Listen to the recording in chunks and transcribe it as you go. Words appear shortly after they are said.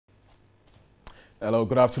Hello,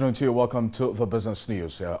 good afternoon to you. Welcome to the business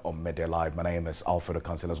news here on Media Live. My name is Alfred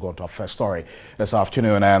Okansi. Let's go on to our first story this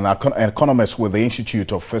afternoon. And an economist with the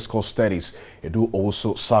Institute of Fiscal Studies,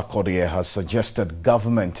 Asiedu-Dartey, has suggested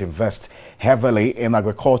government invest heavily in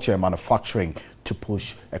agriculture and manufacturing to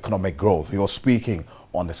push economic growth. He was speaking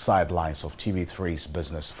on the sidelines of TV3's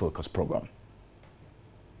Business Focus program.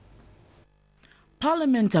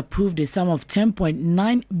 Parliament approved a sum of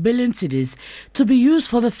 10.9 billion cedis to be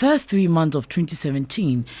used for the first 3 months of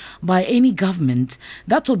 2017 by any government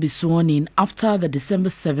that will be sworn in after the December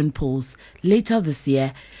 7 polls later this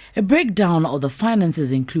year. A breakdown of the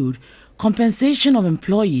finances include compensation of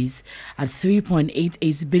employees at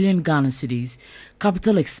 3.88 billion Ghana cedis,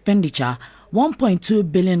 capital expenditure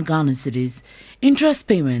 1.2 billion Ghana cedis, interest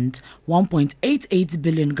payment 1.88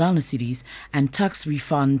 billion Ghana cedis, and tax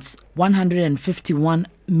refunds 151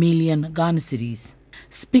 million Ghana cedis.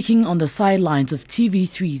 Speaking on the sidelines of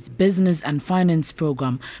TV3's business and finance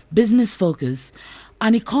program, Business Focus,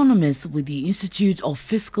 an economist with the Institute of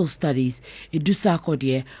Fiscal Studies,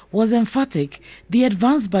 Asiedu-Dartey, was emphatic the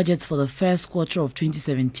advanced budget for the first quarter of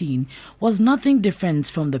 2017 was nothing different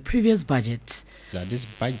from the previous budget. That this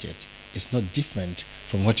budget is not different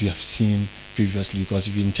from what you have seen previously, because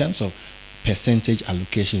if in terms of percentage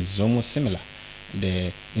allocations, it's almost similar.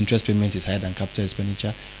 The interest payment is higher than capital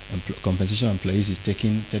expenditure, compensation of employees is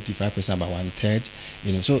taking 35%, about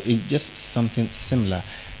 1/3, so it's just something similar.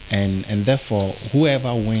 And therefore,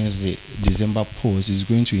 whoever wins the December polls is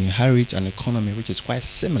going to inherit an economy which is quite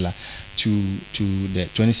similar to the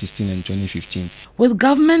 2016 and 2015. With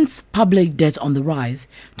government's public debt on the rise,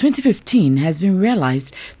 2015 has been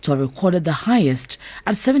realized to have recorded the highest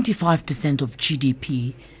at 75% of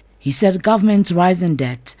GDP. He said government's rising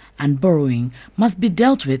debt and borrowing must be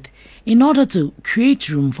dealt with in order to create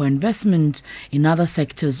room for investment in other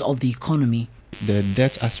sectors of the economy. The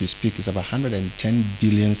debt as we speak is about 110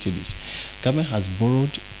 billion cedis. Government has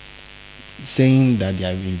borrowed saying that they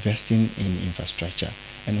are investing in infrastructure.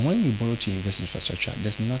 And when you borrow to invest in infrastructure,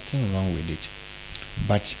 there's nothing wrong with it.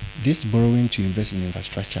 But this borrowing to invest in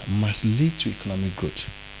infrastructure must lead to economic growth.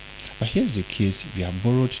 But here's the case: we have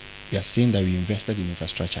borrowed, we are saying that we invested in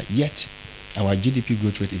infrastructure, yet our GDP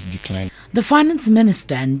growth rate is declining. The finance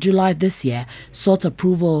minister in July this year sought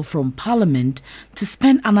approval from Parliament to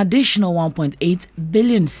spend an additional 1.8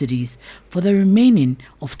 billion cedis for the remaining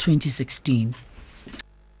of 2016.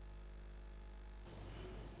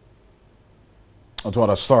 On to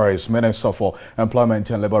other stories, Minister for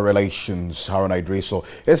Employment and Labour Relations, Haruna Idriso,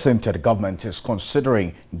 is hinted the government is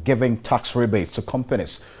considering giving tax rebates to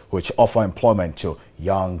companies which offer employment to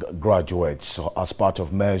young graduates as part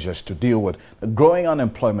of measures to deal with the growing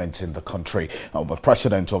unemployment in the country. The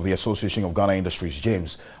president of the Association of Ghana Industries,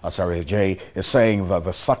 James Asiedu-Dartey, is saying that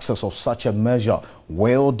the success of such a measure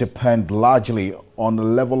will depend largely on the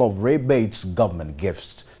level of rebates government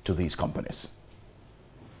gives to these companies.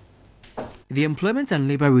 The Employment and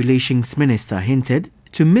Labour Relations Minister hinted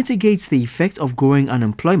to mitigate the effect of growing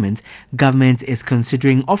unemployment, government is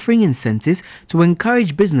considering offering incentives to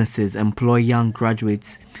encourage businesses employ young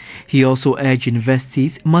graduates. He also urged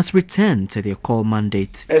universities must return to their core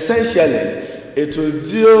mandate. Essentially, it will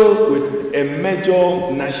deal with a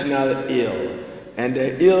major national ill, and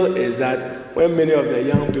the ill is that when many of the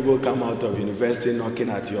young people come out of university knocking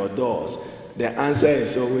at your doors, the answer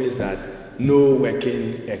is always that no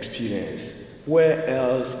working experience. Where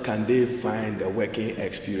else can they find a working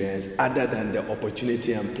experience other than the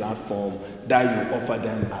opportunity and platform that you offer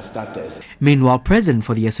them as starters? Meanwhile, President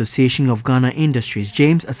for the Association of Ghana Industries,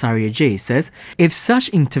 James Asiedu-Dartey, says if such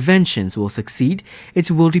interventions will succeed,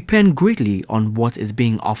 it will depend greatly on what is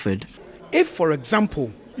being offered. If, for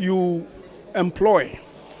example, you employ,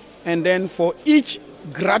 and then for each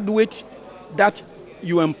graduate that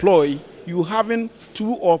you employ, you having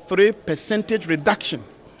 2 or 3% reduction,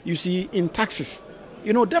 you see, in taxes.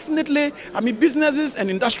 Definitely, businesses and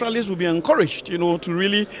industrialists will be encouraged, to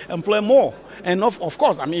really employ more. And of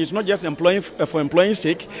course, it's not just employing for employing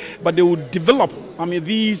sake, but they will develop,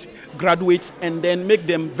 these graduates and then make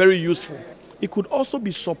them very useful. It could also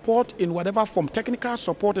be support in whatever form, technical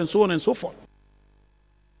support and so on and so forth.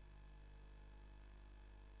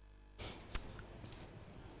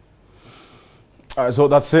 So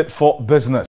that's it for business.